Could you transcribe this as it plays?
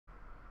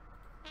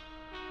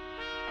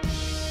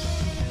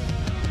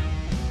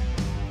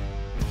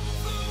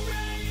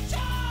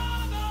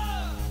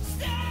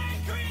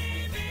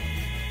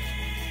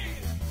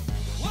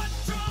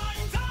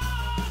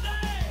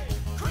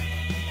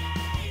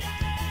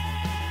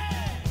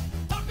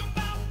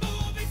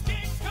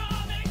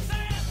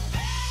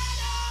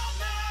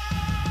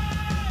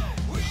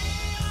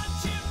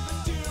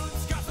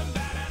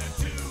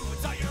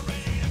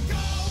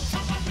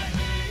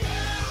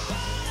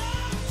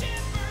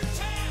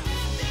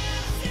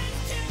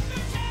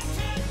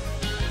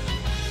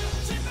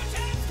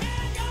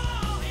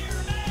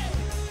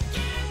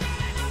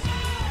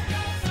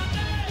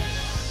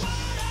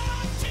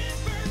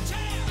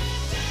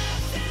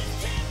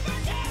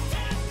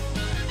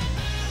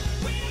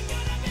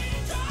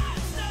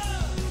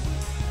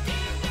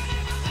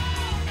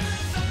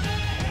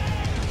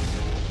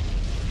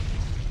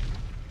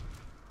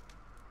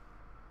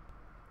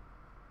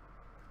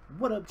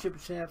What up, Chipper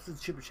Chaps? It's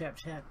Chipper Chap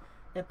Chat,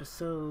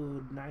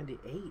 episode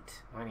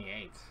 98.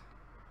 98.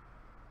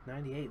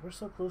 98. We're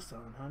so close to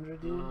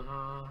 100, dude.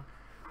 Uh-huh.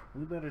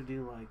 We better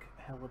do, like,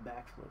 hella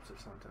backflips or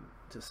something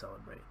to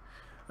celebrate.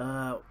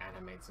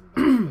 Animate some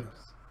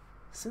backflips.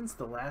 Since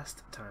the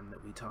last time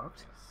that we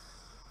talked... Yes.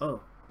 Oh,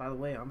 by the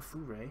way, I'm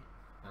FooRay.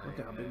 Look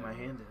at how big my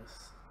hand is.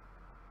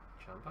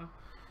 Chamba?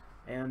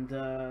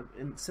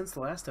 And since the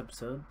last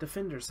episode,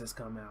 Defenders has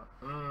come out.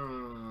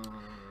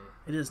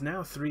 It is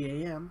now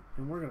 3 a.m.,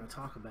 and we're going to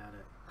talk about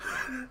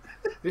it.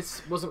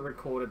 This wasn't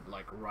recorded,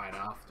 like, right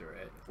after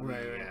it. Right.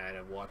 We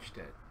had watched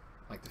it,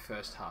 like, the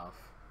first half.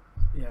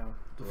 Yeah,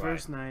 the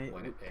first night,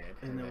 when it aired.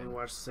 and then we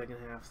watched the second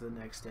half the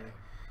next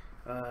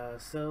day.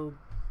 So,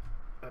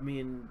 I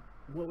mean,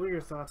 what were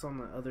your thoughts on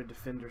the other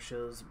Defender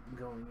shows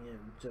going in,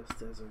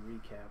 just as a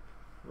recap?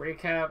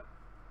 Recap,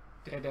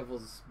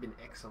 Daredevil's been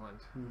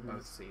excellent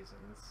both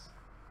seasons.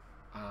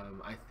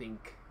 I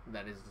think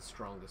that is the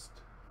strongest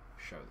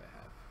show they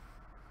have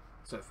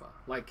so far.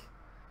 Like,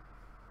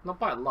 not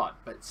by a lot,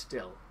 but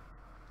still,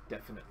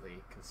 definitely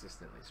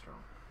consistently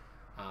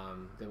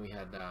strong. Then we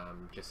had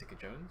Jessica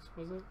Jones,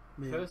 was it?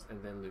 Yeah. First,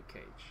 and then Luke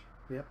Cage.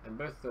 Yep. And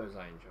both those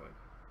I enjoyed.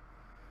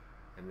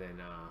 And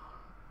then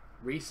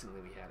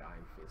recently we had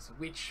Iron Fist,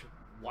 which,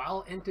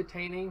 while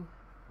entertaining,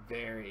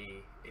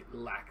 it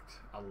lacked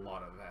a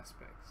lot of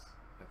aspects,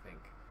 I think.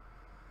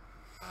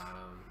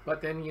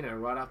 But then, you know,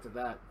 right after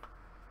that,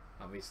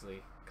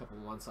 obviously, a couple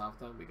of months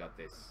after, we got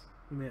this.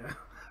 Yeah.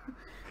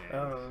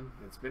 And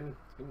it's been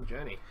a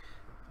journey.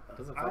 It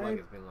doesn't feel like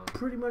it's been long.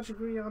 Pretty much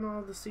agree on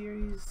all the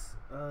series.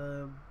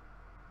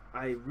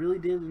 I really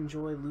did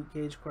enjoy Luke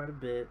Cage quite a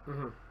bit.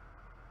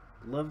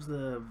 Loved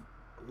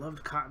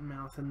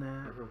Cottonmouth in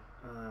that.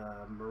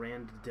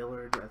 Miranda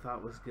Dillard I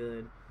thought was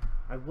good.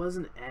 I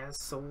wasn't as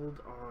sold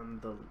on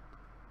the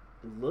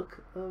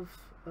look of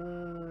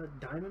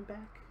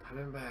Diamondback.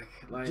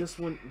 Like, Just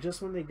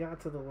when they got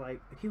to the, like,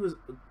 he was,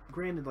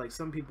 granted, like,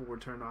 some people were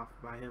turned off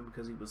by him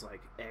because he was, like,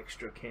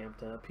 extra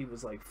camped up. He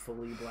was, like,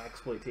 fully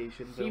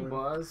blaxploitation villain. he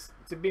was,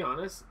 to be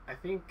honest, I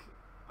think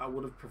I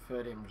would have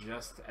preferred him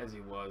just as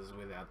he was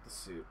without the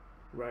suit.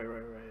 Right.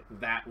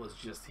 That was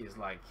just his,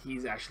 like,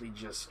 he's actually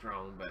just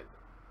strong, but,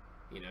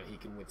 you know, he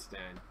can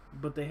withstand.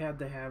 But they had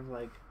to have,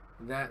 like,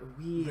 that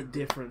the weird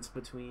difference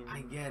between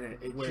I get it.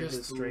 It where his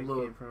just strength came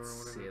looked from or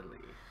whatever. silly.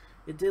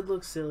 It did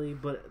look silly,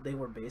 but they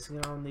were basing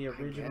it on the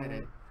original. I get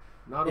it.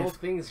 Not all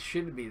things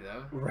should be,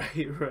 though. Right.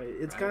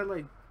 It's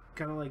Right.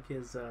 kind of like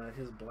his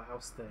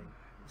blouse thing.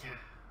 Yeah.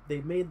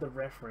 They made the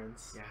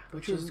reference, Yeah,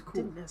 which which is is cool.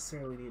 didn't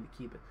necessarily need to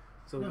keep it.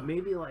 So No.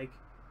 maybe like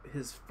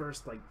his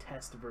first like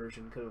test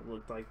version could have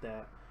looked like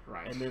that,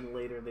 Right. and then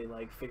later they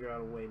like figure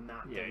out a way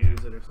not to Yeah.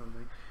 use it or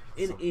something.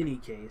 In Something. any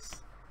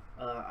case,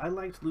 I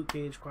liked Luke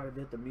Cage quite a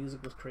bit. The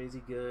music was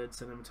crazy good.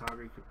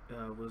 Cinematography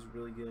was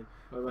really good.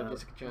 What about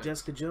Jessica Jones?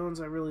 Jessica Jones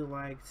I really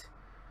liked.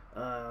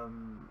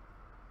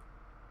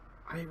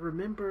 I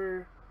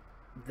remember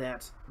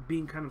that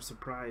being kind of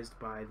surprised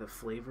by the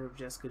flavor of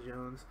Jessica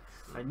Jones.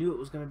 I knew it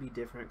was going to be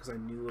different because I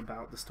knew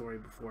about the story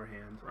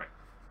beforehand.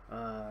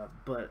 Right.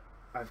 But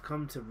I've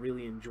come to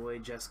really enjoy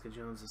Jessica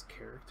Jones's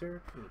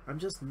character. I'm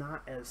just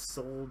not as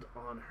sold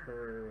on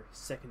her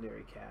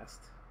secondary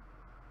cast.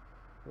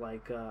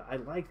 Like, I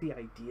like the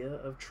idea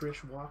of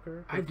Trish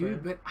Walker. I do,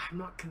 but I'm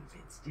not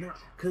convinced yet.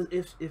 Because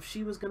if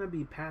she was going to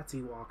be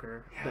Patsy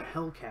Walker, the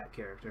Hellcat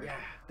character,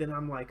 then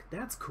I'm like,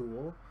 that's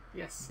cool.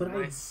 Yes, But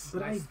nice, I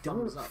nice don't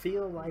thumbs up.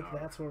 feel like No.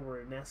 that's where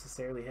we're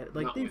necessarily headed.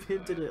 Like, Not they've with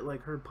hinted her. at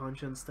like her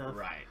punch and stuff,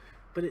 Right.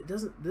 but it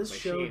doesn't. This But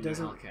show she ain't no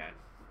doesn't. Hellcat.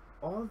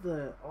 All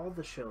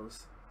the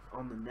shows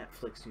on the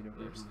Netflix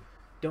universe Mhm.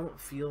 don't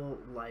feel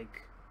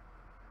like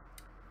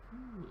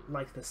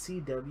the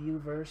CW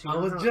verse. I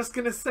was just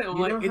gonna say, I'm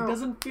you like, know it how-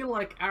 doesn't feel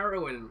like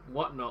Arrow and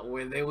whatnot,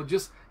 where they will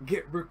just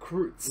get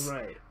recruits,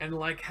 right. and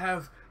like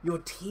have your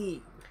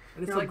team.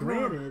 And it's Now, like,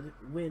 granted,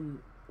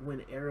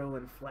 when Arrow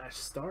and Flash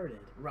started,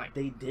 Right.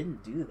 they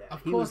didn't do that.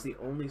 Of He was course. the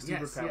only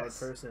superpowered Yes.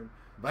 person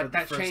But for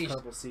that the first changed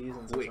couple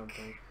seasons quick. or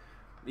something.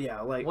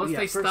 Yeah, like once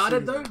they first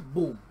started season. though,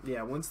 boom.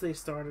 Yeah, once they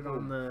started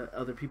on Boom. the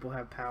other people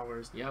have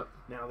powers. Yep.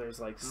 Now there's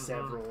like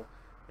several,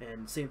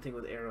 and same thing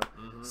with Arrow.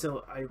 Mhm.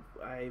 So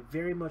I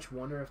very much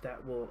wonder if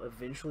that will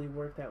eventually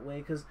work that way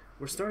because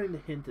we're starting to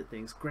hint at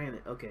things.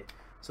 Granted, okay,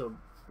 so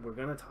we're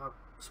gonna talk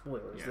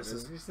spoilers. Yeah, this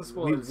this is is a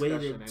spoiler we discussion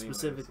waited anyways,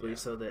 specifically yeah.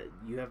 so that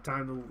you have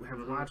time to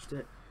have watched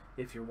it.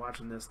 If you're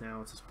watching this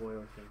now, it's a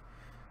spoiler thing.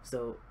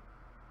 So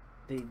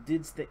they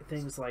did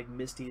things like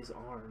Misty's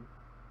arm,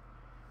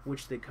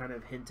 which they kind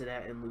of hinted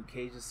at in Luke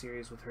Cage's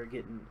series with her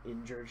getting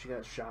injured. She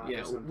got shot.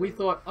 Yeah, or something. we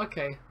thought,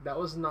 okay, that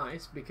was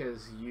nice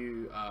because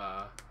you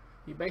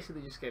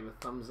basically just gave a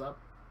thumbs up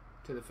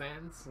to the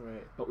fans,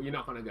 Right. but you're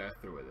not gonna go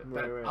through with it.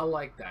 Right, But right. I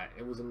like that.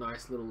 It was a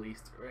nice little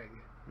Easter egg,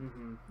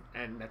 Mm-hmm.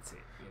 and that's it.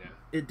 You know,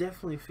 It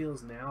definitely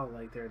feels now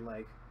like they're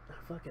like, "Ah,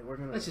 fuck it, we're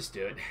gonna let's just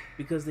do it.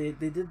 because they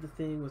did the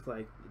thing with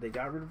like they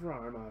got rid of her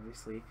arm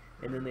obviously,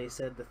 and then they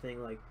said the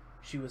thing like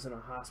she was in a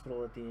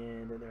hospital at the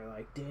end, and they're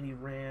like Danny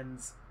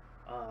Rand's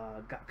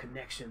got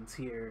connections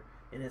here,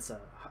 and it's a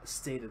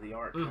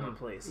state-of-the-art kind of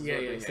place. Yeah.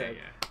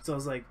 So I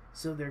was like,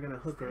 so they're gonna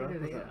hook her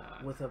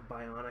up with a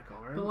bionic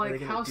arm? But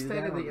like, how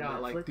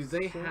state-of-the-art? Like, do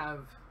they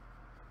have?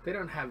 They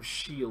don't have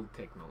shield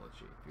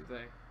technology, do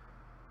they?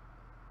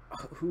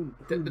 Who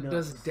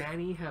does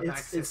Danny have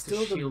access to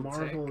still shield the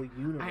Marvel tech?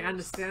 universe. I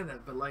understand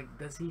that, but like,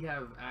 does he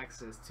have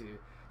access to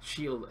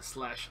shield /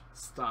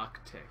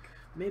 Stark tech?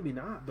 Maybe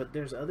not, but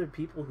there's other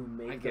people who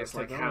make guess,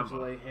 like technology.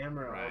 Hammer. Like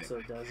Hammer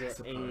also does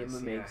it.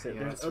 AIM makes it.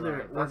 Yeah, There's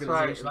other right.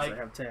 organizations Like, that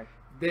have tech.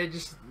 They're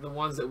just the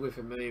ones that we're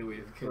familiar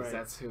with because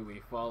that's who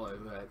we follow.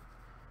 But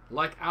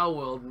like our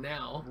world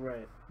now,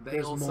 they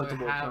There's also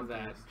multiple have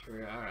companies. that.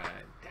 True. All right.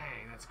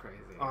 Dang, that's crazy.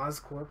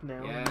 Oscorp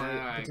now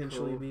might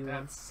potentially be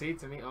one. See,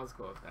 to me,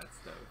 Oscorp, that's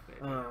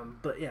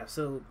dope. But yeah,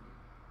 so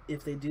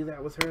if they do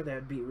that with her,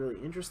 that'd be really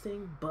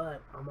interesting.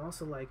 But I'm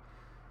also like,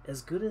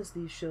 as good as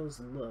these shows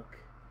look,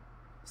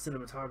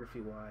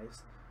 cinematography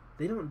wise,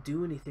 they don't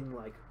do anything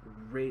like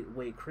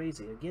way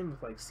crazy. Again,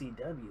 with like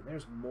CW,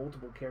 there's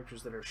multiple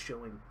characters that are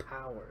showing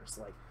powers,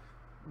 like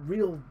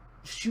real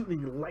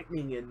shooting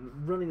lightning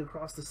and running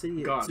across the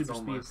city at super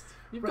speed.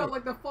 You've got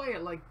like the fire,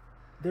 like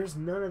there's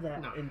none of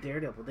that in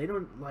Daredevil. They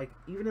don't like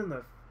even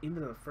in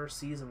the first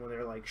season when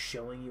they're like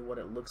showing you what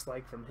it looks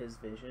like from his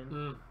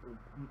vision.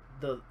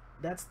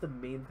 That's the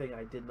main thing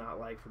I did not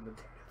like from the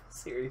Daredevil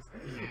series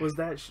was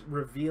that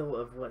reveal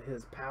of what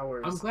his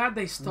powers. I'm glad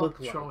they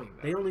stopped showing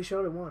that. They only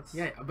showed it once.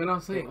 Yeah, but I'm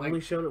saying they only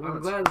showed it once.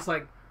 I'm glad it's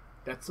like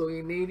that's all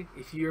you need.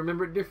 If you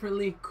remember it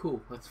differently,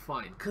 cool, that's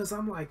fine. Because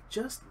I'm like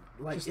just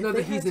know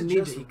that he's a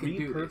ninja. He can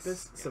do this.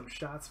 Repurpose some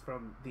shots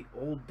from the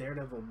old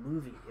Daredevil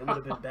movie. It would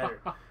have been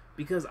better.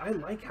 Because I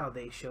like how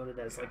they showed it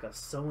as like a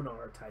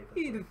sonar type of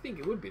thing. You didn't think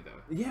it would be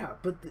though. Yeah,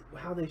 but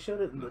how they showed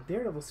it in the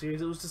Daredevil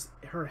series, it was just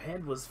her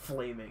head was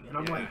flaming, and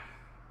I'm like,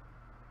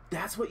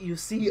 that's what you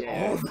see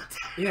all the time.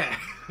 Yeah,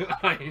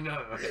 I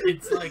know.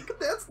 It's like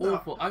that's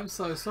awful. I'm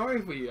so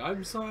sorry for you.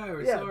 I'm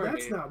sorry. Yeah,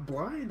 that's not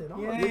blind at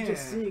all. Yeah. You're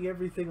just seeing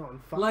everything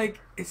on fire. Like,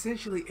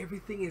 essentially,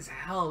 everything is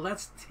hell.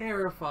 That's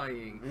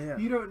terrifying. Yeah.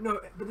 You don't know.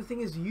 But the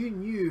thing is, you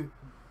knew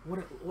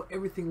what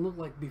everything looked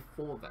like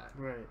before that.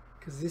 Right.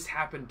 Because this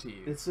happened to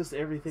you. It's just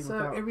everything so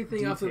without everything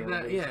detail, after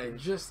that,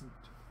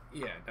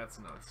 basically. that's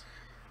nuts.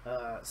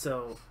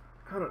 So,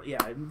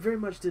 I very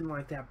much didn't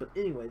like that. But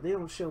anyway, they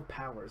don't show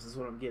powers, is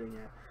what I'm getting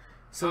at.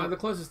 So the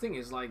closest thing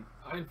is like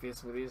Iron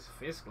Fist with his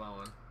fist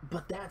glowing.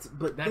 But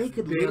they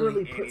could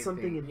literally put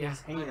something in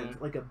his I hand, know.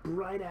 like a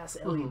bright ass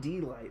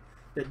LED light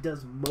that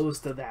does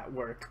most of that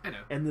work. I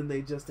know. And then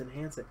they just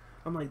enhance it.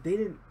 I'm like, they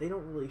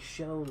don't really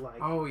show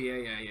like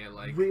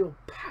like real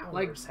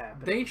powers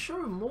happening. They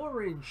show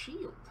more in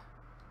Shield.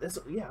 That's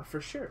for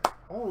sure.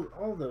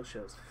 All those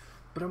shows.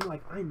 But I'm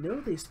like, I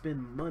know they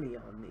spend money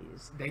on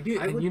these. They do,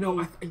 and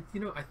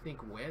I think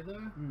where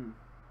though,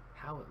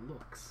 how it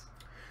looks.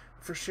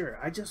 For sure.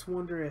 I just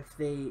wonder if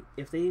they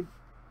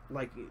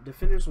like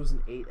Defenders was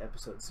an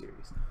 8-episode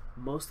series.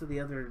 Most of the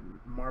other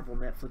Marvel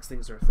Netflix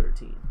things are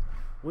 13.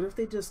 What if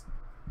they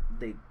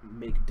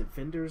make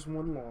Defenders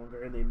one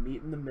longer and they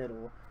meet in the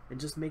middle and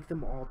just make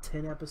them all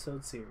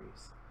 10-episode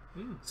series,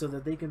 so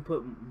that they can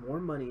put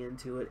more money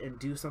into it and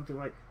do something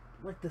like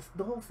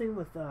the whole thing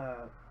with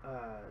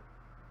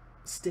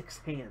Stick's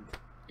hand.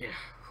 Yeah.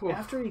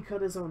 After he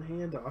cut his own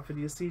hand off, and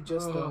you see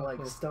just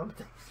the stump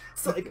thing.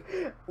 It's like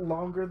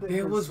longer than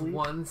there was sleeve.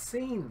 one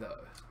scene though.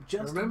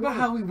 Just remember one.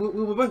 how we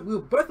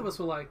both of us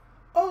were like,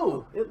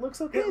 "Oh, it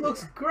looks okay. It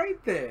looks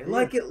great there." Yeah.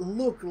 Like it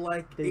looked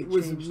like it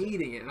was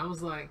meeting it, and I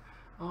was like,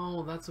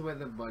 "Oh, that's where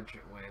the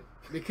budget went."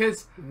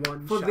 Because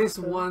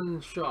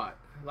one shot,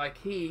 like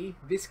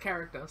this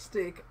character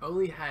Stick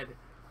only had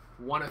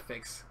one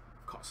effects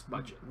cost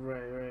budget.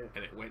 Right.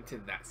 And it went to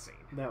that scene.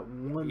 That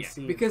one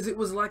scene. Because it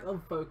was like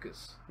on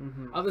focus.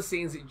 Other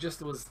scenes, it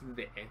just was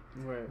there.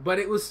 Right. But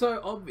it was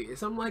so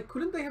obvious. I'm like,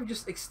 couldn't they have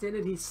just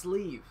extended his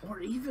sleeve? Or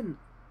even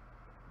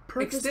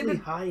purposely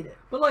hide it.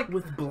 But like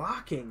with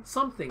blocking.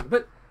 Something.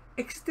 But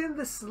extend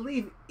the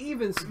sleeve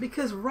even,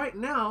 because right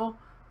now,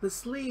 the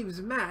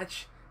sleeves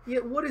match.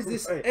 Yet what is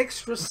this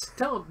extra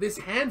stump, this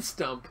hand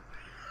stump,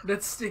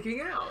 that's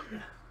sticking out?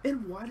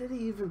 And why did he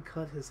even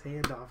cut his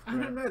hand off? I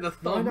don't know. The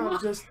thumb. Why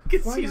not just?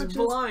 Because he's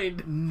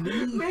blind.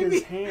 Knee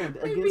his hand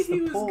against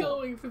the pole.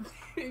 Don't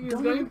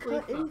even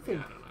cut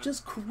anything.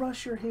 Just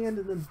crush your hand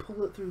and then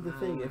pull it through the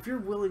thing. If you're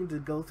willing to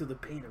go through the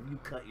pain of you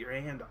cut your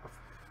hand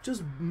off,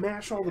 just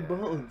mash all the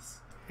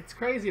bones. It's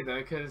crazy though,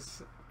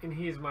 because in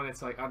his mind,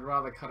 it's like I'd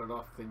rather cut it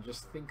off than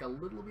just think a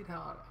little bit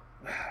harder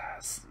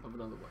of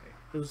another way.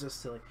 It was just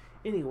silly.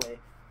 Anyway.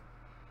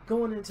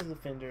 Going into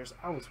Defenders,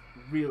 I was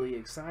really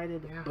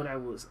excited, but I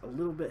was a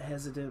little bit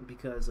hesitant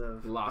because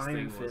of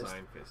Iron Fist.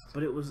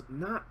 But it was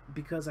not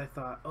because I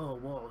thought, oh,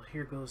 well,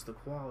 here goes the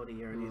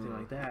quality or anything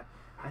like that.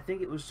 I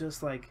think it was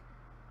just like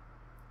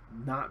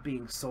not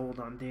being sold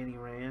on Danny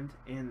Rand,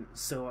 and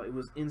so it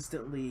was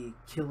instantly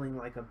killing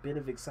like a bit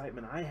of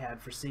excitement I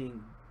had for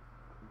seeing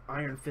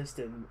Iron Fist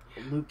and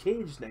Luke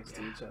Cage next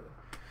to each other.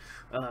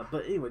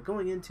 But anyway,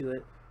 going into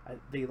it,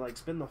 they like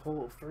spend the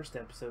whole first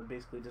episode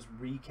basically just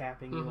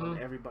recapping you on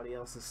everybody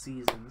else's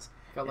seasons.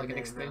 Felt like an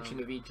extension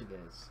of each of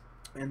theirs.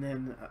 And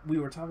then we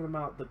were talking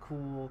about the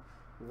cool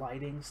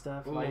lighting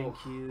stuff, lighting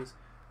cues.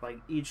 Like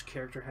each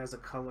character has a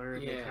color,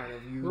 and they kind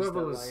of use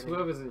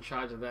whoever's in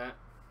charge of that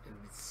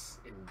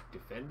in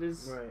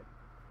Defenders. Right.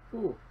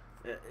 Ooh.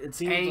 It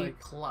seems like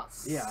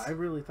plus. Yeah, I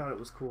really thought it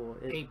was cool.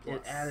 It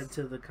added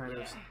to the kind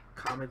of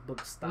comic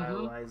book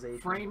stylization.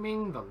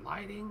 Framing, the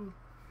lighting.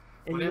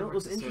 And you know what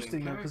was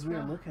interesting though, because we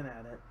were looking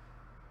at it,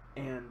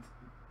 and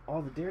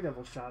all the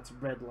Daredevil shots,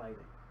 red lighting.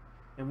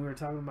 And we were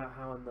talking about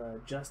how in the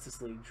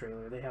Justice League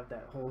trailer they have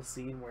that whole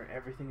scene where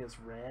everything is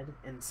red,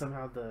 and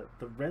somehow the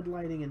red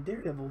lighting in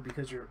Daredevil,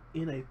 because you're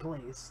in a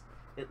place,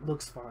 it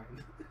looks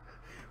fine.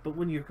 But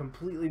when you're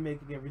completely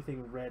making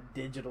everything red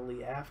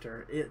digitally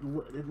after, it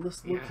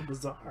looks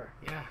bizarre.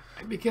 Yeah,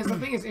 because the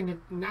thing is,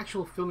 in the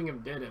actual filming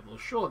of Daredevil,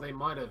 sure, they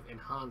might have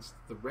enhanced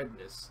the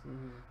redness,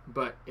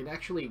 but it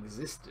actually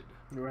existed.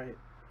 Right.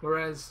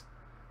 Whereas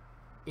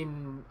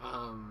in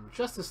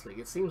Justice League,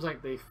 it seems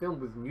like they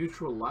filmed with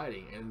neutral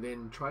lighting and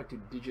then tried to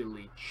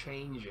digitally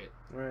change it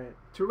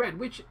to red,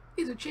 which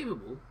is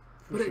achievable.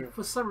 But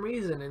for some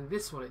reason, in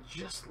this one, it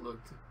just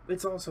looked...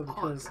 It's also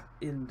because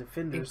in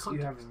Defenders, you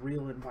have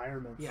real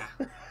environments. Yeah.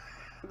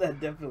 That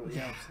definitely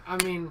helps.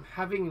 I mean,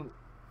 having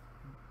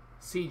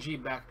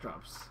CG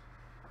backdrops,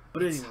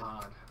 but it's anyway,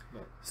 hard.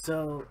 But...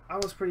 So, I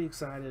was pretty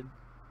excited.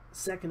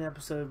 Second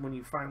episode, when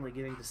you finally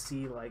getting to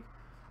see, like,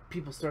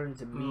 people starting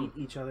to meet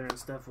each other and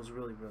stuff was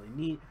really, really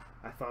neat.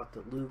 I thought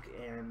that Luke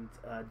and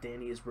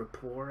Danny's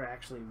rapport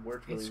actually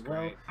worked really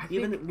well.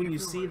 Even when you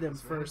see them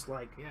first,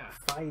 like,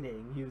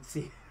 fighting, you'd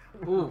see...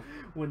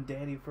 when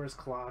Danny first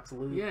clocks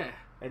Luke,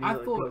 and he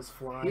goes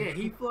flying. Yeah,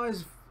 he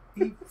flies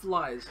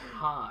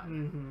hard.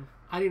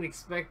 I didn't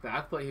expect that. I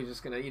thought he was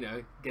just gonna,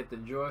 get the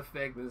joy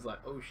effect, and it's like,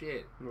 oh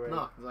shit.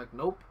 No, it's like,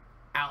 nope,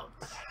 out.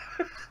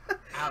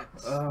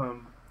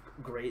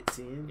 Great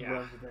scene.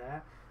 Loved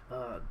that.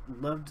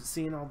 Loved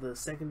seeing all the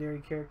secondary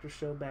characters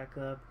show back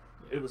up.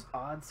 It was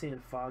odd seeing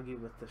Foggy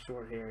with the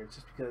short hair,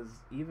 just because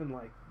even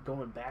like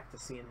going back to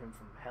seeing him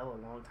from hell a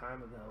long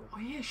time ago. Oh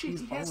yeah, shit,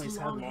 he has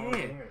long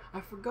hair.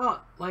 I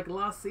forgot. Like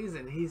last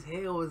season, his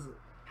hair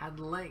had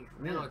length.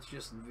 Now it's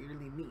just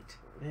really neat.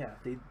 Yeah,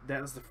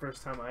 that was the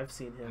first time I've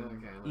seen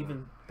him,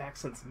 even back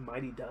since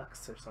Mighty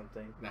Ducks or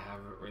something. That have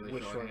really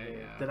short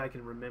hair, that I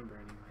can remember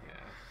anyway.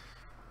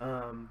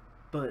 Yeah.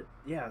 But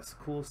yeah, it's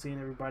cool seeing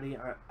everybody.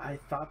 I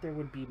thought there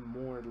would be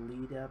more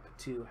lead up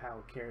to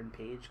how Karen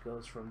Page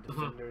goes from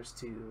Defenders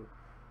to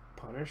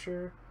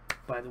Punisher.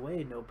 By the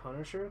way, no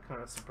Punisher.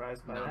 Kind of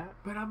surprised by that.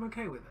 But I'm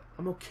okay with it.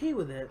 I'm okay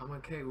with it.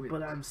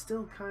 But I'm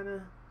still kind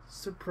of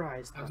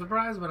surprised. I'm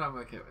surprised, but I'm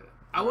okay with it.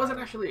 I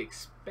wasn't actually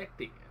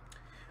expecting it.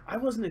 I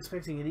wasn't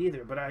expecting it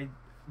either, but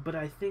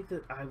I think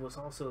that I was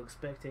also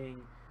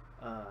expecting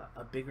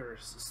a bigger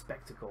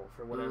spectacle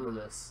for whatever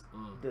this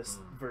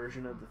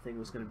version of the thing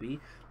was going to be.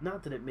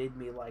 Not that it made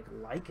me like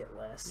it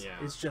less. Yeah.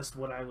 It's just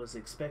what I was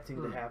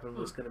expecting to happen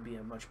was going to be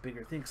a much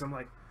bigger thing. Because I'm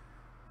like,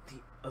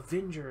 the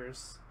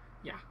Avengers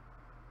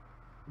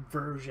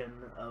version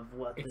of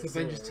what it's this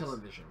Avengers is.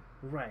 television,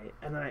 right?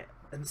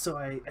 And so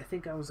I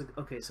think I was like,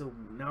 okay, so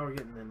now we're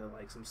getting into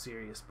like some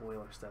serious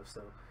spoiler stuff.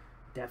 So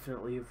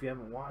definitely, if you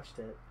haven't watched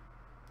it,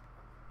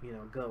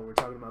 go. We're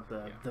talking about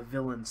the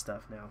villain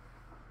stuff now.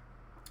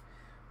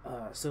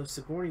 So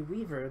Sigourney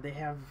Weaver,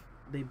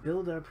 they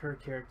build up her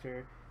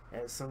character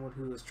as someone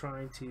who is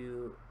trying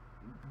to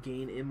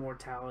gain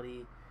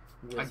immortality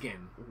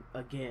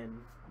again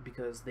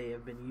because they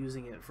have been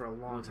using it for a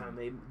long time.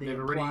 They've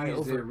already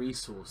used their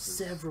resources.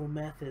 Several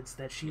methods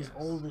that she's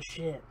old as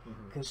shit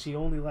because she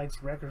only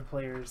likes record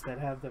players that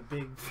have the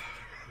big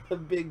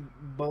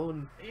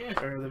bone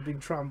or the big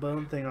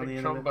trombone thing on the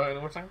end of it.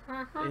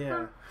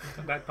 Trombone,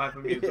 that type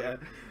of music.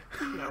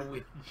 No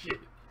weird shit.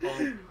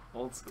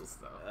 Old school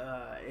stuff.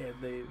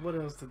 And what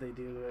else did they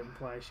do to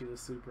imply she was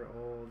super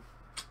old?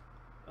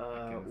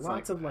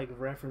 Lots of like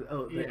reference.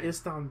 The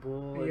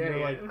Istanbul. And they're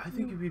like, I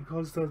think you mean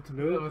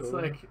Constantinople. It's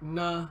like,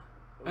 nah.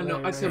 I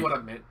know. I said what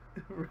I meant.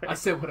 Right. I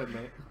said what I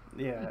meant.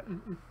 Yeah.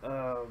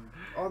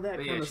 All that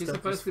kind of stuff. She's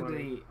supposed to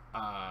be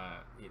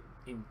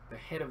in the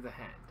head of the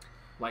hand,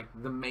 like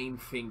the main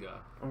finger.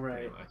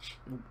 Right. Pretty much.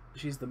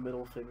 She's the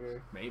middle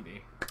finger.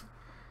 Maybe.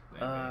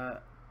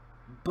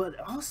 But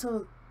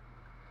also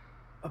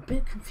a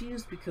bit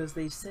confused because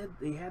they said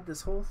they had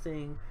this whole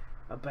thing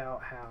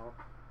about how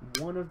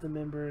one of the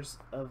members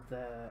of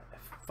the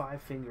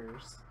Five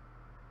Fingers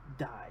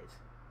died.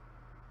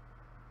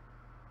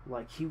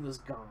 Like he was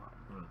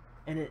gone.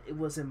 And it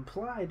was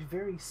implied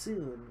very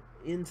soon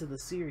into the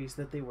series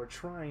that they were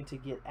trying to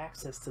get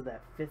access to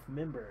that fifth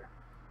member,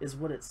 is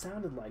what it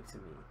sounded like to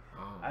me.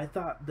 I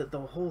thought that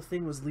the whole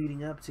thing was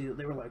leading up to,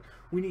 they were like,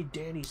 we need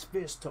Danny's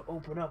fist to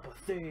open up a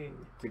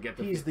thing. To get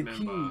the He's fifth the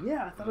key. member.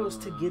 Yeah, I thought it was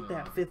to get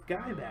that fifth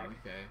guy back.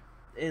 Okay.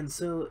 And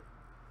so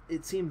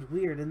it seemed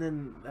weird. And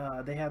then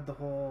they had the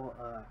whole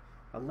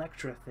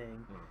Elektra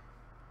thing,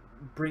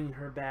 bringing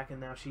her back, and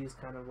now she's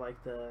kind of like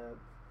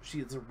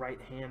she's the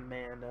right-hand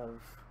man of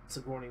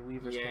Sigourney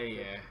Weaver's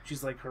character.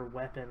 She's like her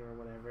weapon or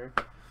whatever.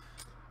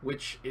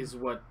 Which is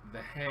what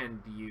the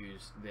Hand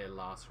used their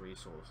last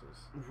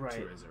resources to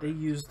Right. resurrect. They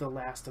used the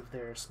last of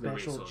their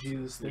special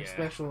juice, their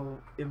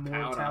special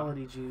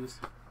immortality juice.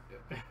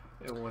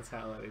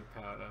 Immortality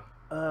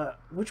powder.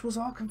 Which was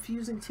all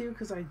confusing too,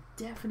 because I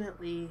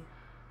definitely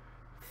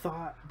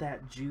thought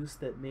that juice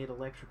that made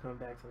Elektra come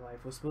back to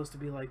life was supposed to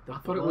be like the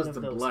blood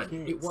of those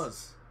kids. It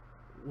was.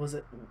 Was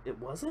it? It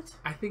was it?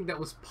 I think that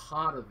was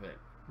part of it,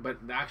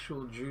 but the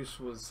actual juice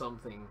was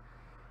something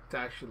to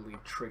actually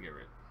trigger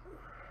it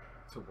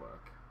to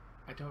work.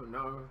 I don't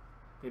know.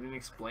 They didn't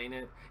explain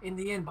it. In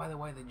the end, by the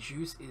way, the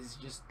juice is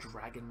just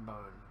dragon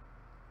bone.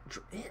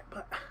 Yeah,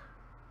 but...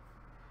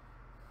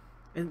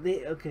 And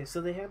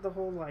so they had the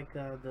whole like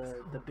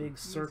the big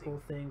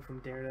circle thing from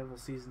Daredevil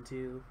season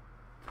 2,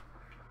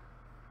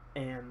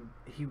 and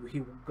he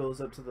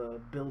goes up to the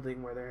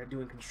building where they're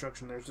doing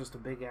construction. There's just a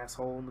big ass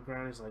hole in the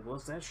ground. He's like,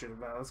 "What's that shit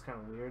about? That's kind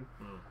of weird."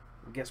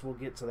 I guess we'll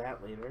get to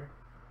that later.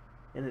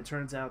 And it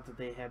turns out that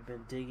they had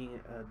been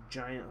digging a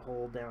giant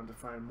hole down to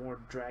find more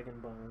dragon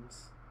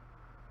bones,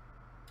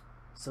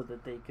 so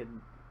that they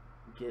could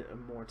get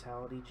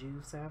immortality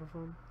juice out of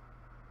them.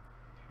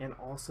 And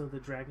also the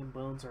dragon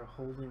bones are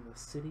holding the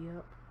city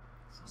up.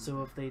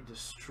 So if they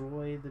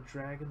destroy the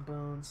dragon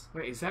bones...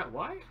 Wait, is that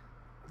why?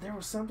 There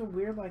was something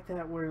weird like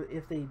that where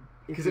if they...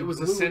 Because it was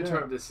the center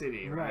of the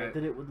city, right? Right,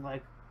 that it would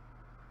like...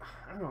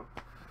 I don't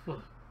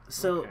know.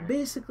 So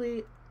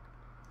basically,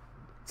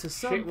 to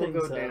sum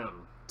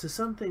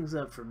things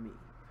up for me,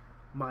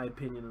 my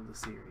opinion of the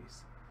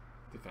series,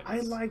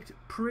 I liked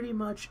pretty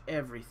much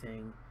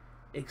everything,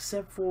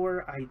 except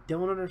for I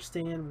don't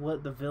understand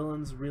what the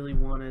villains really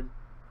wanted,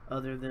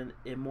 other than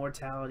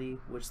immortality,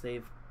 which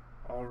they've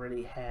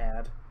already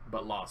had,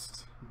 but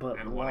lost,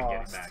 and want to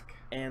get it back.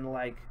 And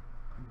like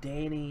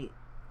Danny,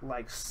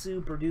 like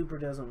super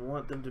duper doesn't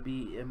want them to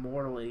be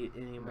immortal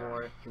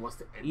anymore. He wants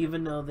to end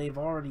even though they've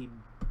already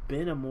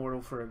been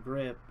immortal for a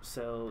grip.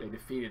 So they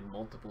defeated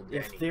multiple Dannys,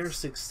 if they're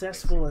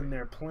successful in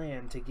their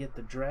plan to get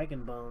the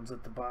dragon bones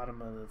at the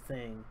bottom of the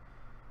thing,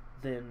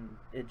 then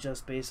it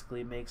just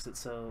basically makes it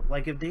so,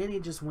 like, if Danny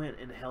just went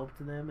and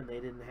helped them and they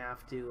didn't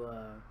have to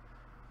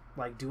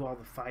like do all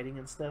the fighting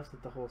and stuff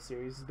that the whole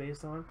series is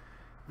based on,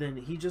 then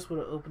he just would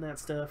have opened that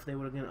stuff. They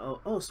would have gone,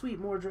 oh sweet,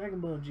 more dragon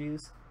bone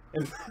juice,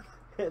 and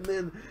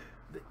then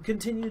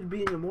continued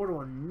being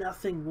immortal, and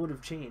nothing would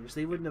have changed.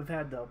 They wouldn't have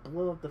had to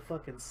blow up the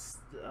fucking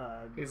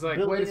he's like,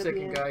 wait a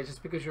second, guys,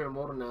 just because you're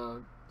immortal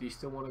now, do you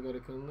still want to go to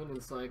Kunlun? And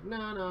it's like,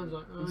 no.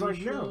 It's like,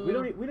 sure? No, we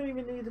don't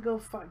even need to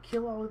go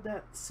kill all of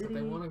that city.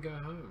 But they want to go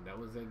home. That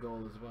was their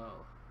goal as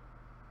well.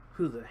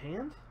 Who, the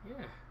Hand?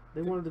 Yeah.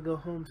 They wanted to go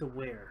home to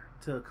where?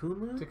 To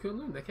Kunlun? To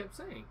Kunlun, they kept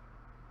saying.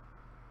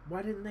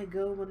 Why didn't they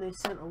go when they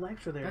sent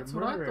Elektra there? That's to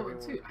what I thought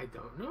everyone? too. I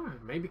don't know.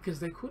 Maybe because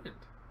they couldn't.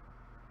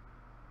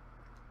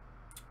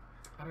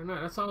 I don't know.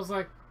 That's why I was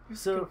like,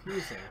 so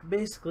confusing.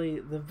 Basically,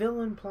 the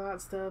villain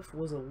plot stuff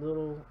was a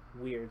little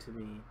weird to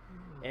me,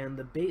 and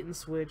the bait and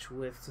switch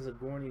with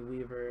Sigourney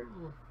Weaver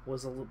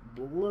was a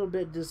little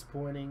bit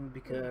disappointing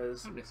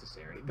because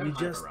unnecessary.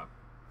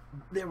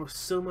 There was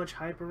so much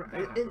hype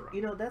around. And,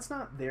 you know, that's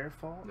not their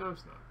fault. No,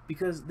 it's not.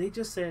 Because they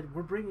just said,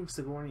 we're bringing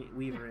Sigourney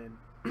Weaver in.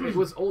 It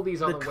was all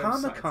these other websites. The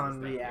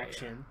Comic-Con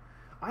reaction,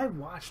 I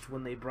watched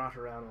when they brought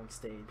her out on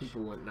stage.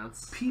 People went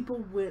nuts.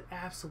 People went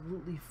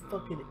absolutely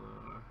fucking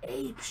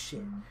ape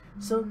shit.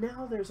 So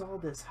now there's all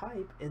this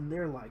hype, and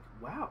they're like,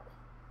 wow,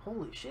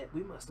 holy shit,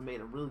 we must have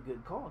made a really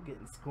good call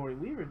getting Sigourney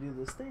Weaver to do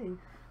this thing,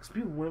 because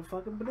people went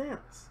fucking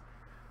bananas.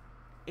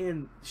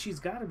 And she's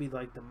got to be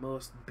like the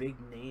most big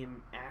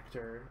name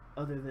actor,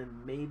 other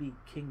than maybe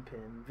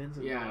Kingpin,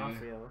 Vincent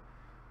D'Onofrio.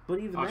 But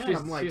even that,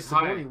 I'm like,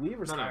 Sigourney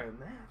Weaver's higher than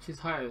that. She's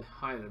higher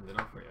than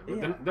D'Onofrio.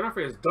 But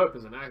D'Onofrio is dope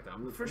as an actor.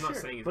 I'm not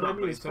saying he's not, I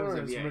mean, as far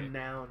as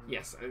renowned.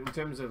 Yes, in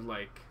terms of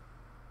like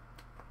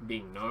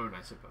being known,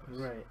 I suppose.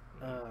 Right.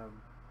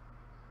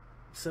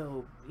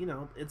 So, you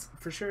know, it's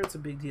for sure it's a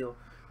big deal.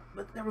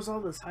 But there was all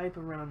this hype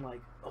around,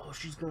 like, oh,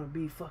 she's gonna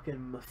be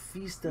fucking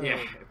Mephisto.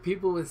 Yeah,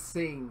 people were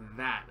saying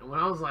that. And when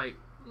I was like,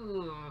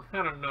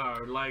 I don't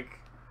know, like,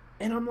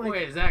 and I'm like,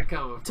 where is that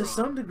coming from? To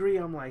some degree,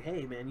 I'm like,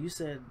 hey, man, you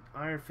said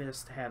Iron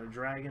Fist had a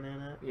dragon in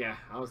it. Yeah,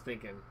 I was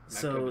thinking.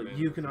 So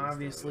you can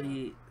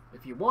obviously,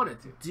 if you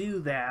wanted to, do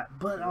that.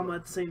 But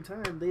at the same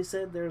time, they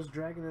said there's a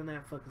dragon in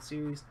that fucking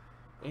series,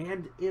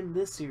 and in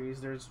this series,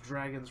 there's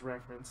dragons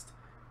referenced.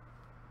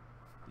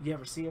 You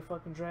ever see a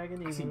fucking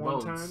dragon? Even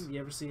one time?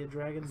 You ever see a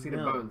dragon? I see the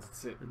bones.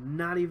 That's it.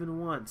 Not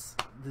even once.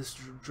 This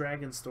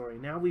dragon story.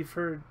 Now we've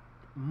heard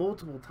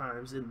multiple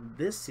times in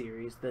this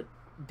series that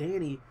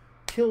Danny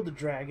killed a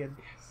dragon,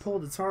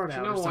 pulled its heart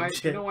out, or some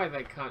shit. Do you know why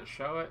they can't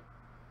show it?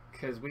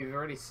 Because we've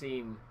already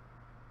seen,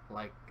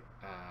 like,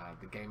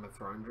 the Game of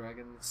Thrones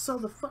dragons. So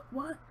the fuck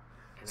what?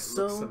 And it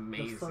looks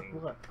amazing. The fuck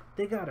what?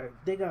 They got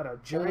a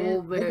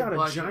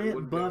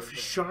giant buff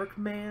shark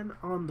man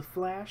on the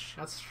Flash.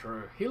 That's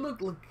true. He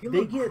looked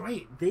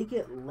great. They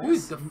get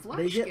less. Dude, the Flash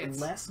they get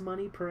less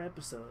money per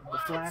episode. The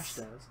Flash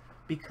does,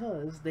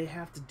 because they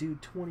have to do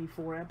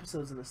 24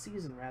 episodes in a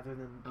season rather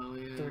than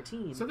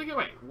 13. So think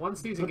wait, one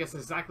season gets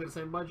exactly the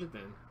same budget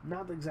then?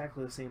 Not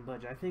exactly the same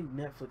budget. I think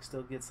Netflix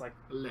still gets like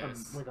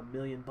 $1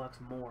 million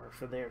more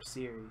for their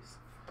series.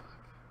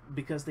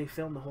 Because they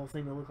filmed the whole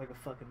thing to look like a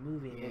fucking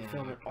movie, and they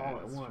filmed it all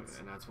at once. True.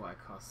 And that's why it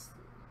costs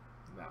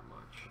that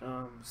much.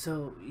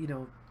 So, you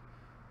know,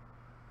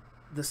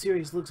 the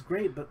series looks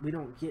great, but we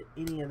don't get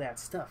any of that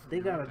stuff. They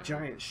got a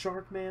giant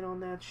shark man on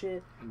that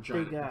shit.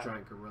 They got a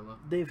giant gorilla.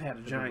 They've had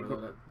a giant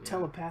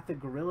telepathic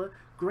gorilla.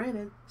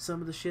 Granted,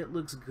 some of the shit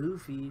looks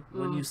goofy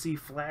when you see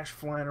Flash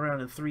flying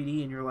around in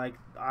 3D, and you're like,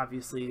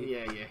 obviously...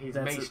 Yeah, he's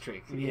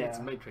Matrix. It's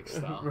Matrix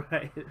style.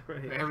 right.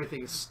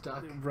 Everything is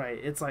stuck. Right,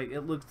 it's like,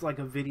 it looks like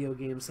a video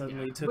game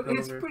suddenly took over. But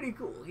it's pretty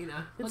cool, you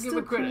know? I'll give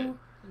it credit.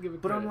 Cool,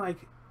 but I'm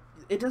like,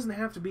 it doesn't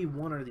have to be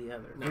one or the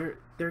other. No.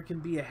 There can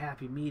be a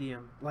happy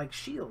medium, like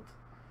S.H.I.E.L.D.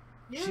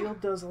 Yeah. S.H.I.E.L.D.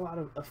 does a lot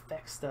of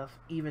effect stuff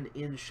even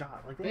in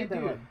shot. Like they had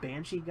that like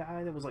Banshee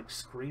guy that was like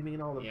screaming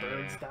and all the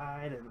birds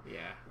died, and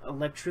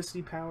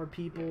electricity powered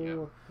people.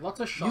 Yeah. Lots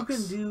of shocks. You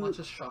can do lots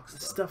of shock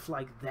stuff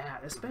like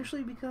that,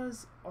 especially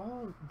because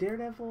all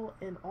Daredevil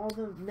and all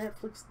the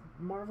Netflix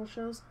Marvel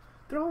shows,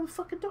 they're all in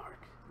fucking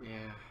dark.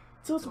 Yeah.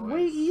 So it's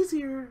way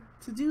easier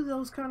to do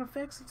those kind of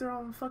effects if they're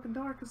all in fucking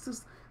dark. It's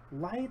just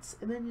lights,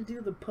 and then you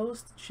do the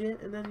post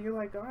shit, and then you're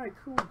like, all right,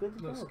 cool, good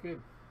to go. That's good.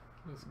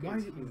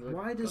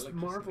 Why does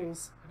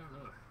Marvel's... I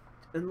don't know.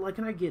 And like,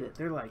 and I get it.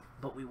 They're like,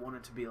 but we want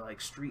it to be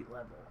like street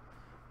level.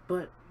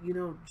 But, you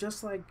know,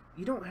 just like,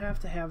 you don't have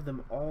to have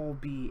them all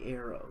be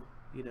Arrow,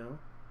 you know?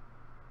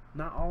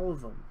 Not all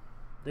of them.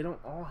 They don't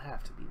all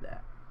have to be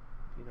that.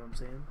 You know what I'm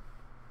saying?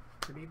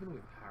 But even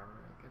with Arrow,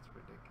 it gets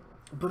ridiculous.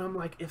 But I'm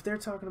like, if they're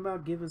talking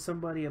about giving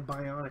somebody a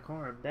bionic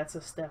arm, that's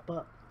a step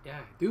up. Yeah,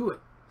 do it.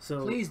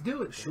 So please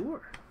do it.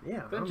 Sure.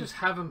 Yeah. Don't just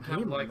have them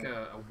have like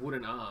a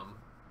wooden arm.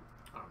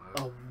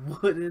 A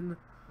wooden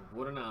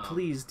arm.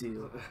 Please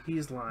do.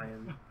 He's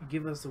lying.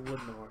 Give us a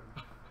wooden arm.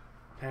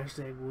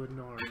 Hashtag wooden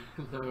arm.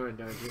 No, don't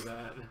do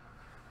that.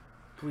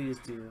 Please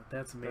do.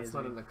 That's amazing. That's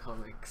not in the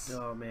comics.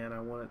 Oh man, I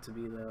want it to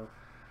be though.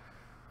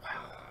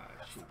 Wow.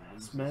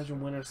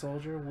 Imagine Winter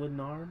Soldier, wooden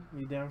arm.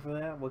 You down for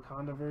that?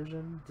 Wakanda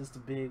version? Just a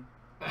big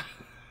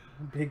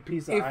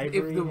piece of ivory.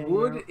 If the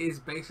wood is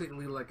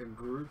basically like a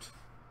Groot.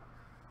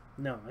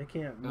 No, I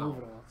can't move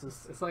it all.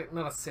 It's like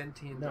not a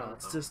sentient. No,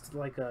 it's just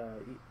like a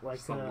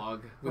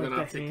log with an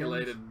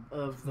articulated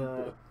of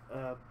the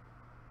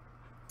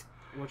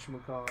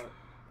whatchamacallit,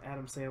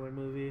 Adam Sandler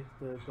movie,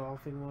 the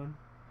golfing one.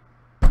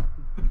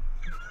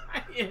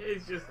 Yeah,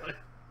 it's just like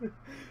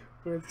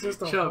where it's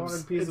just a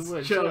hard piece of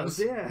wood. Chubs.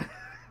 Yeah.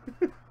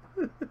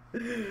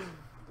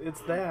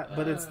 It's that,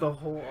 but it's the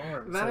whole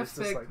arm. That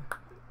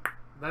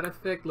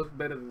effect looked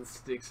better than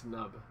Stick's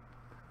nub.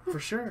 For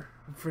sure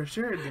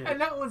it did. And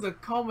that was a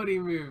comedy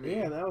movie.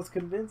 Yeah, that was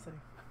convincing.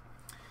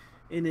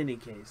 In any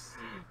case,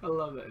 I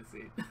love that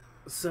scene.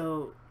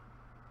 So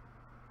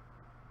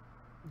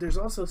there's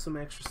also some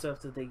extra stuff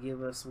that they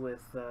give us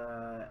with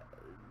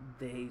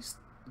they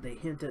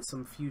hint at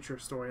some future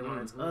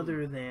storylines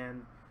other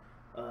than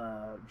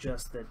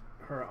just that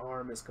her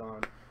arm is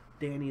gone.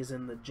 Danny's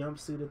in the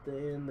jumpsuit at the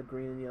end, the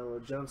green and yellow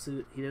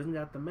jumpsuit. He doesn't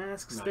got the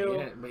mask still.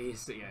 Not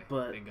yet,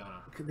 but they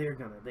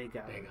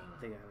gotta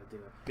do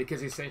it.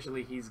 Because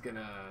essentially he's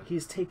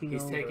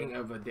taking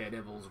over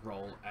Daredevil's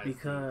role as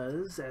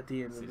because at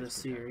the end of the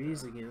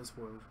series, again,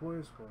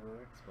 spoiler,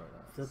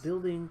 the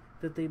building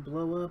that they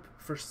blow up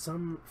for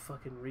some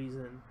fucking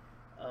reason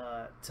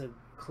to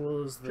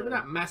close the... Remember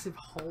that massive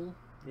hole?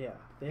 Yeah,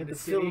 they had to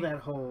fill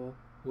that hole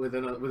with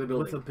a building.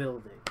 With a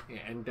building. Yeah,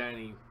 and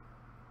Danny...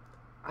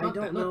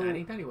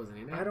 Danny wasn't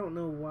in it. I don't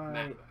know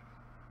why.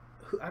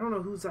 I don't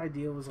know whose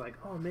idea was like,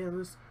 oh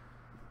man,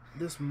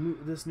 this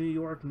New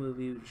York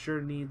movie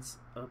sure needs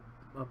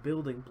a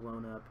building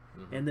blown up,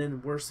 and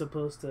then we're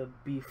supposed to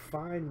be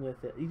fine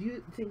with it.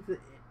 You think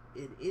that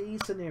in any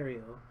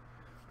scenario,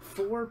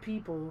 4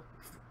 people,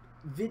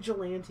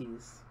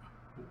 vigilantes,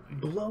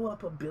 blow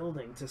up a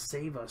building to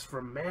save us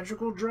from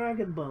magical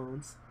dragon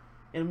bones,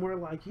 and we're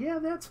like, yeah,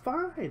 that's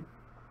fine.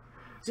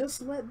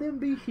 Just let them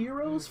be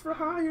heroes for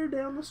hire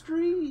down the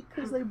street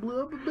because they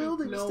blew up a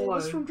building to save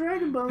us from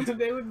dragon bones.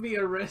 They would be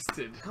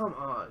arrested. Come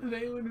on.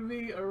 They would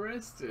be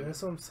arrested.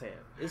 That's what I'm saying.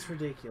 It's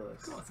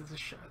ridiculous. Of course, it's a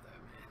show,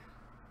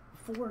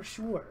 though, man. For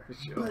sure.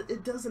 But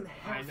it doesn't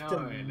have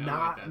to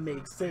not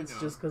make sense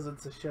just because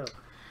it's a show.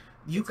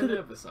 You could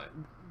have decided.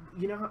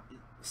 You know,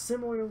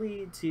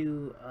 similarly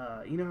to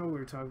you know how we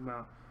were talking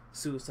about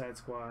Suicide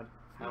Squad,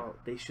 how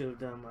they should have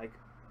done like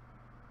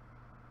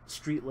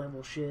street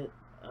level shit.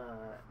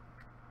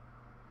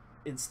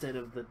 Instead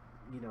of the,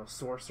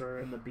 sorcerer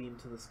and the beam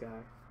to the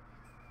sky.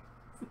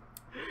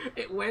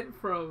 It went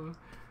from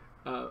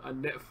a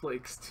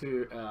Netflix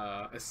to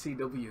a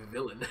CW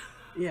villain.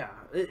 Yeah.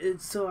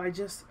 So I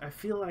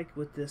feel like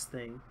with this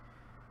thing,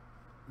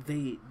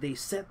 they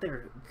set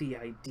the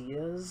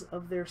ideas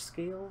of their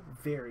scale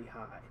very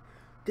high.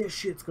 This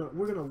shit's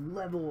we're gonna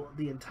level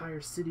the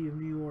entire city of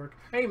New York.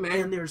 Hey man,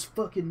 and there's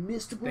fucking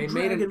mystical they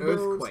dragon made an bones.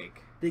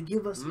 Earthquake. They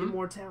give us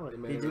immortality.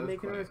 They did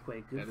make an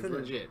earthquake. Good for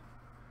them. Legit.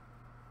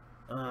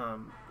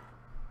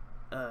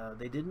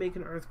 They did make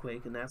an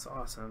earthquake, and that's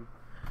awesome.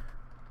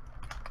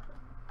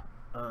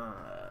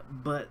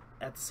 But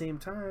at the same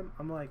time,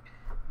 I'm like,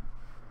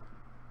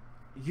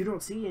 you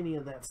don't see any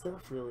of that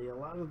stuff really. A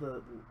lot of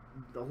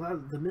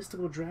the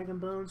mystical dragon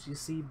bones, you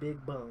see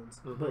big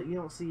bones, but you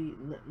don't see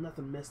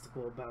nothing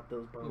mystical about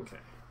those bones.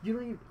 Okay. You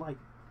don't even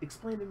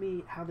explain to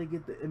me how they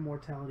get the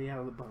immortality out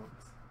of the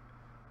bones.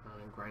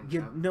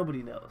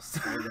 Nobody knows.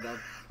 Grind it up.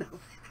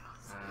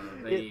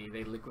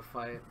 They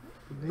liquefy it.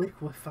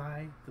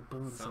 Liquefy the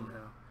bones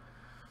somehow.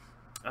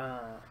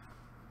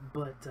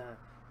 But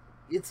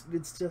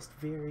it's just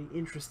very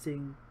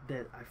interesting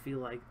that I feel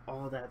like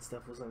all that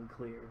stuff was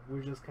unclear.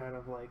 We're just kind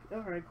of like,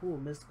 alright, cool,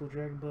 mystical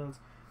dragon bones.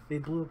 They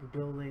blew up a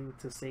building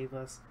to save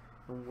us,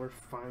 and we're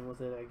fine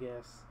with it, I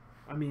guess.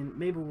 I mean,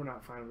 maybe we're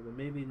not fine with it.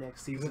 Maybe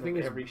next season of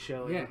every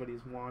show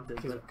everybody's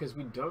wanted. Because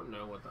we don't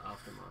know what the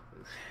aftermath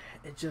is.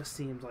 It just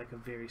seems like a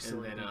very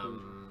silly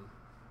conclusion.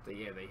 They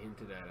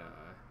hinted at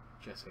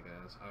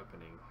Jessica's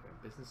opening her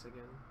business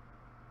again.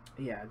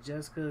 Yeah,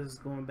 Jessica's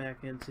going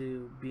back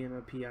into being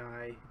a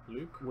PI.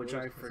 Luke? Which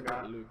I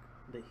forgot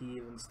that he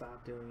even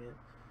stopped doing it.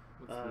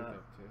 What's Luke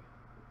up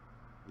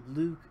to?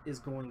 Luke is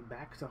going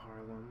back to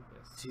Harlem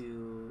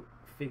to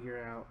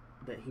figure out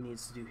that he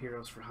needs to do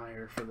Heroes for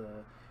Hire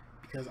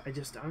because I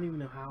don't even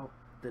know how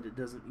that it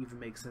doesn't even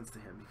make sense to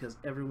him, because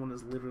everyone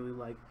is literally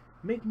like,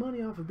 make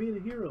money off of being a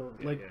hero.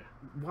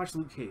 Watch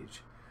Luke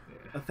Cage.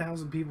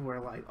 1,000 people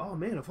were like, oh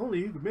man, if only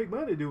you could make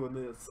money doing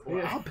this,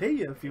 or I'll pay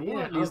you if you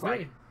want.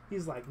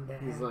 He's like,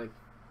 nah.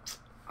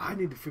 I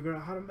need to figure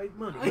out how to make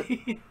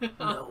money.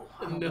 No,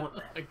 I don't want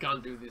that. I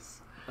can't do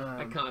this.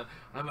 I can't.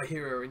 I'm a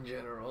hero in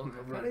general.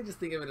 Right. I just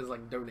think of it as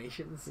like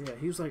donations. Yeah,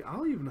 he was like,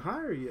 I'll even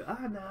hire you.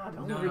 Nah,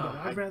 don't worry about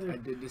it. I'd rather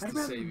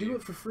do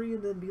it for free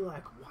and then be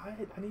like, why?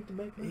 I need to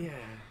make money. Yeah.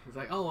 He's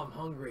like, oh, I'm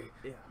hungry.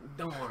 Yeah.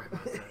 Don't worry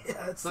about that.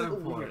 Yeah, it's so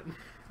weird.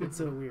 It's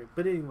so weird.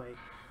 But anyway.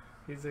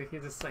 He's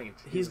a saint.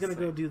 He's going to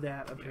go do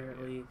that,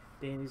 apparently. Yeah.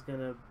 Danny's going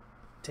to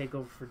take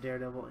over for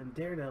Daredevil. And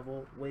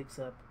Daredevil wakes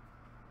up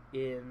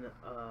in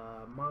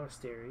a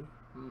monastery.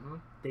 Mm-hmm.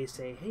 They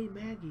say, hey,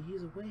 Maggie,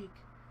 he's awake.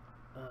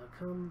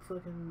 Come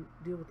fucking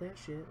deal with that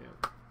shit.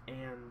 Yeah.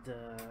 And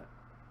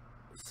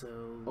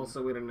so...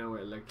 Also, we don't know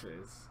where Elektra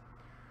is.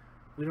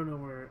 We don't know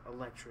where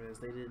Elektra is.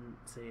 They didn't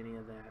say any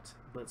of that.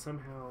 But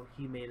somehow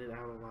he made it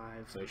out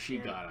alive. So she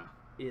got her.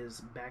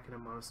 Is back in a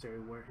monastery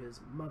where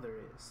his mother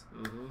is.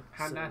 Mm-hmm.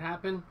 How'd that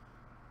happen?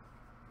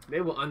 They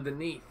were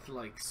underneath,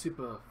 like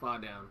super far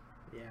down.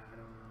 Yeah, I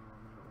don't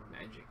know.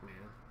 Magic,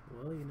 man.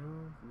 Well,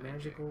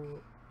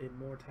 magical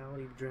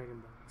immortality of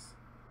dragon bones.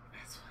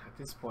 At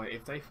this point,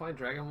 if they find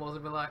Dragon Balls,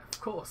 they'll be like,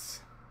 of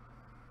course.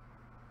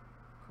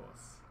 Of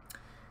course.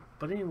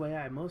 But anyway,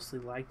 I mostly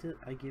liked it.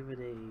 I give it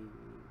a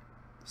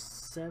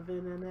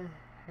 7.5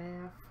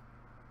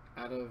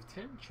 out of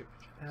 10 Chip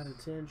Chaps. Out of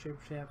 10 Chip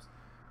Chaps.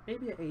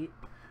 Maybe an 8.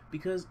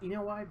 Because, you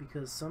know why?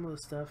 Because some of the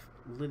stuff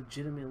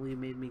legitimately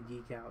made me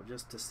geek out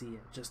just to see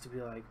it. Just to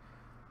be like,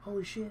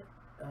 holy shit,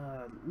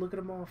 look at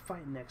them all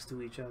fighting next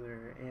to each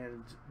other.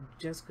 And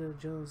Jessica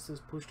Jones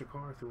just pushed a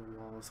car through a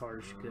wall as hard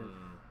as she could.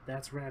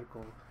 That's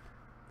radical.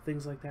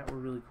 Things like that were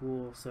really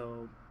cool.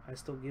 So I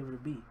still give it a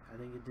B. I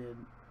think it did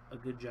a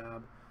good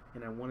job.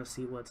 And I want to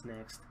see what's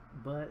next.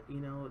 But,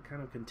 it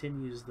kind of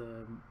continues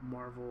the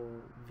Marvel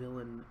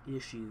villain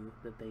issue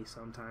that they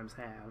sometimes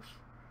have.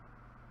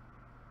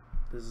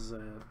 This is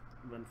an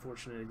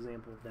unfortunate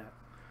example of that.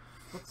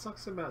 What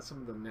sucks about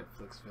some of the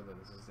Netflix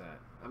villains is that,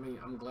 I mean,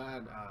 I'm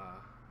glad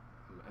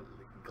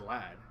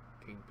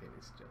Kingpin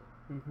is still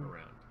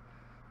around.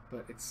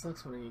 But it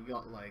sucks when you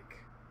got like,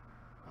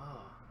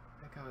 oh,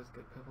 that guy was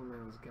good. Purple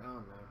Man was good. Oh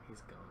no,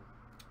 he's gone.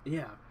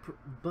 Yeah,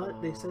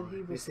 but they said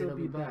he will still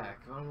be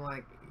back. I'm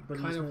like, but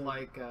kind of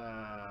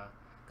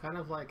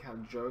like how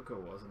Joker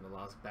was in the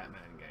last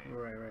Batman game.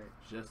 Right.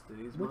 Just that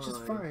he's Which is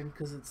fine,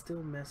 because it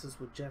still messes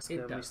with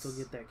Jessica, and we still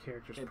get that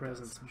character's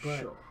presence.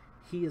 But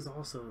he is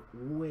also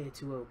way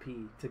too OP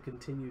to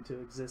continue to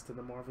exist in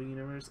the Marvel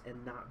Universe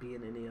and not be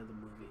in any of the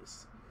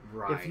movies.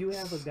 Right. If you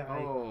have a guy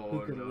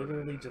who can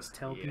literally just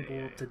tell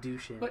people to do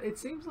shit. But it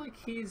seems like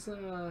he's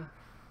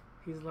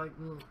like,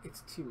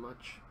 it's too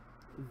much.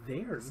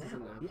 There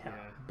now,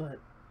 but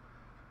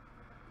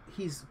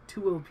he's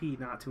too OP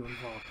not to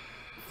involve.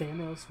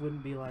 Thanos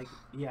wouldn't be like,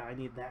 yeah, I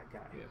need that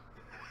guy. Yeah.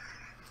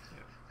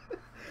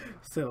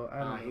 So I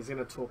don't know. He's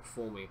gonna talk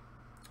for me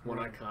when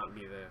I can't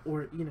be there.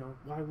 Or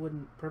why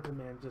wouldn't Purple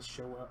Man just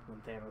show up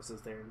when Thanos is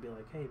there and be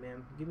like, hey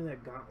man, give me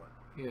that gauntlet?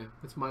 Yeah,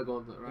 it's my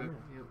gauntlet, right?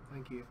 Yeah,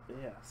 thank you.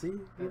 Yeah, see,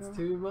 that's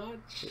too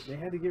much. They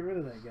had to get rid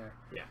of that guy.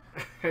 Yeah,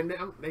 and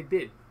they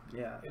did.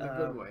 Yeah, in a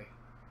good way.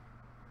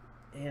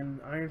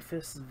 And Iron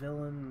Fist's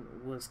villain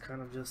was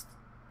kind of just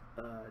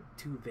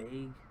too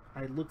vague.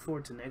 I look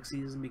forward to next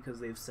season because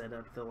they've set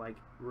up the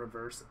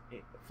reverse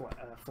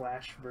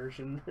Flash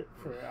version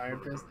for Iron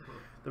Fist,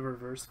 the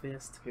Reverse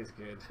Fist. He's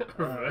good.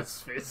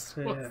 Reverse Fist.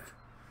 Yeah,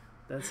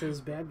 that's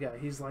his bad guy.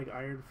 He's like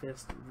Iron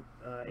Fist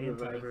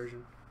anti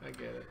version. I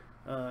get it.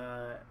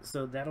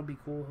 So that'll be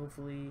cool,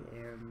 hopefully,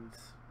 and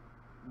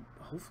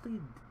hopefully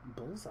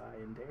Bullseye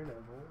and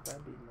Daredevil.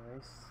 That'd be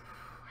nice.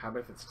 How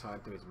about if it's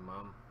tied to his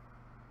mum?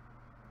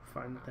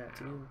 Fine with that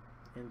too.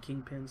 And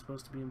Kingpin's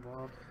supposed to be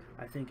involved.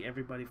 I think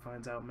everybody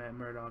finds out Matt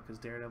Murdock is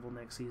Daredevil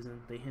next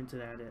season. They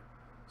hinted at it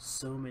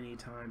so many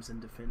times in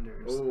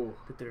Defenders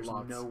that there's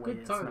no way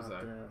it's not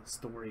the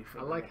story for.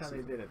 I like how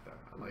they did it though.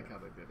 I like how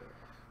they did it.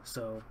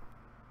 So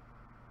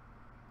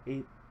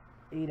 8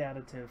 out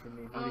of 10 for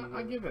me.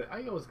 I give it.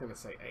 I was gonna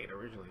say 8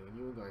 originally when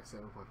you were going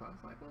 7.5. I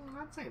was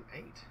like, I'd say an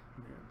 8.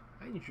 Yeah.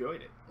 I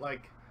enjoyed it.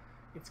 Like,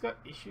 it's got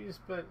issues,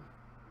 but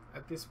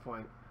at this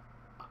point,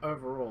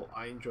 overall,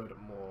 I enjoyed it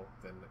more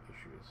than the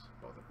issues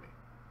bothered me.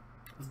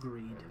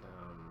 Agreed.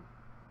 And,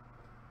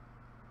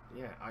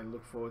 yeah, I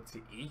look forward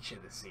to each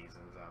of the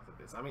seasons after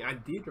this. I mean, I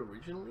did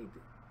originally.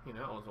 You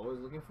know, I was always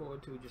looking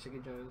forward to Jessica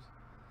Jones.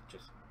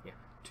 Luke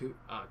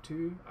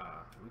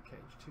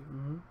Cage 2.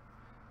 Mm-hmm.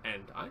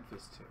 And Iron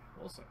Fist 2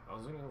 also. I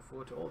was looking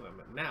forward to all of them,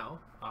 but now,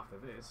 after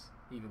this,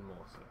 even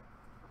more so.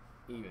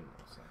 Even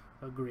more so.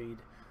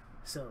 Agreed.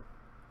 So,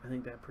 I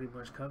think that pretty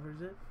much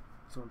covers it.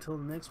 So until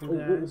the next one,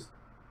 guys.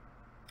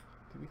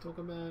 Did we talk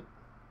about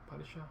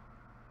Punisher?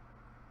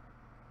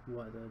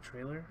 What, the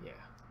trailer? Yeah.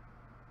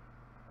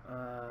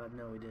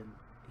 No, we didn't.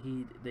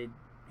 He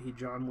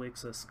John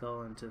Wicks a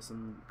skull into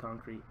some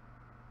concrete.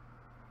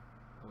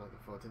 I'm looking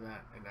forward to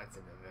that, and that's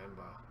in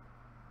November.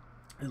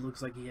 It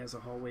looks like he has a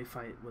hallway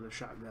fight with a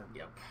shotgun.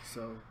 Yep.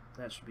 So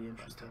that should be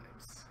interesting.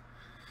 Times.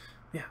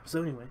 Yeah,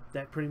 so anyway,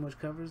 that pretty much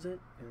covers it.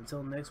 And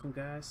until the next one,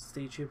 guys,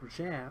 stay chipper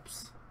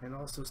chaps. And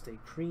also stay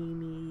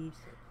creamy.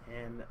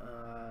 And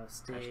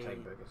stay...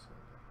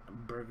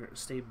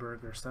 Stay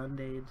burger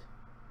Sundayed.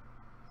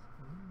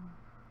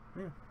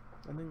 Yeah,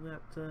 I think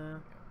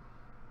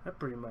that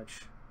pretty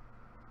much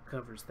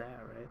covers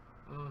that, right?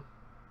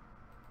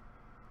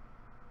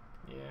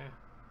 Yeah,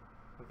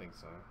 I think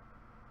so.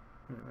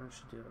 Yeah, that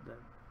should do it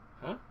then.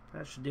 Huh?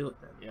 That should do it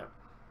then. Yeah.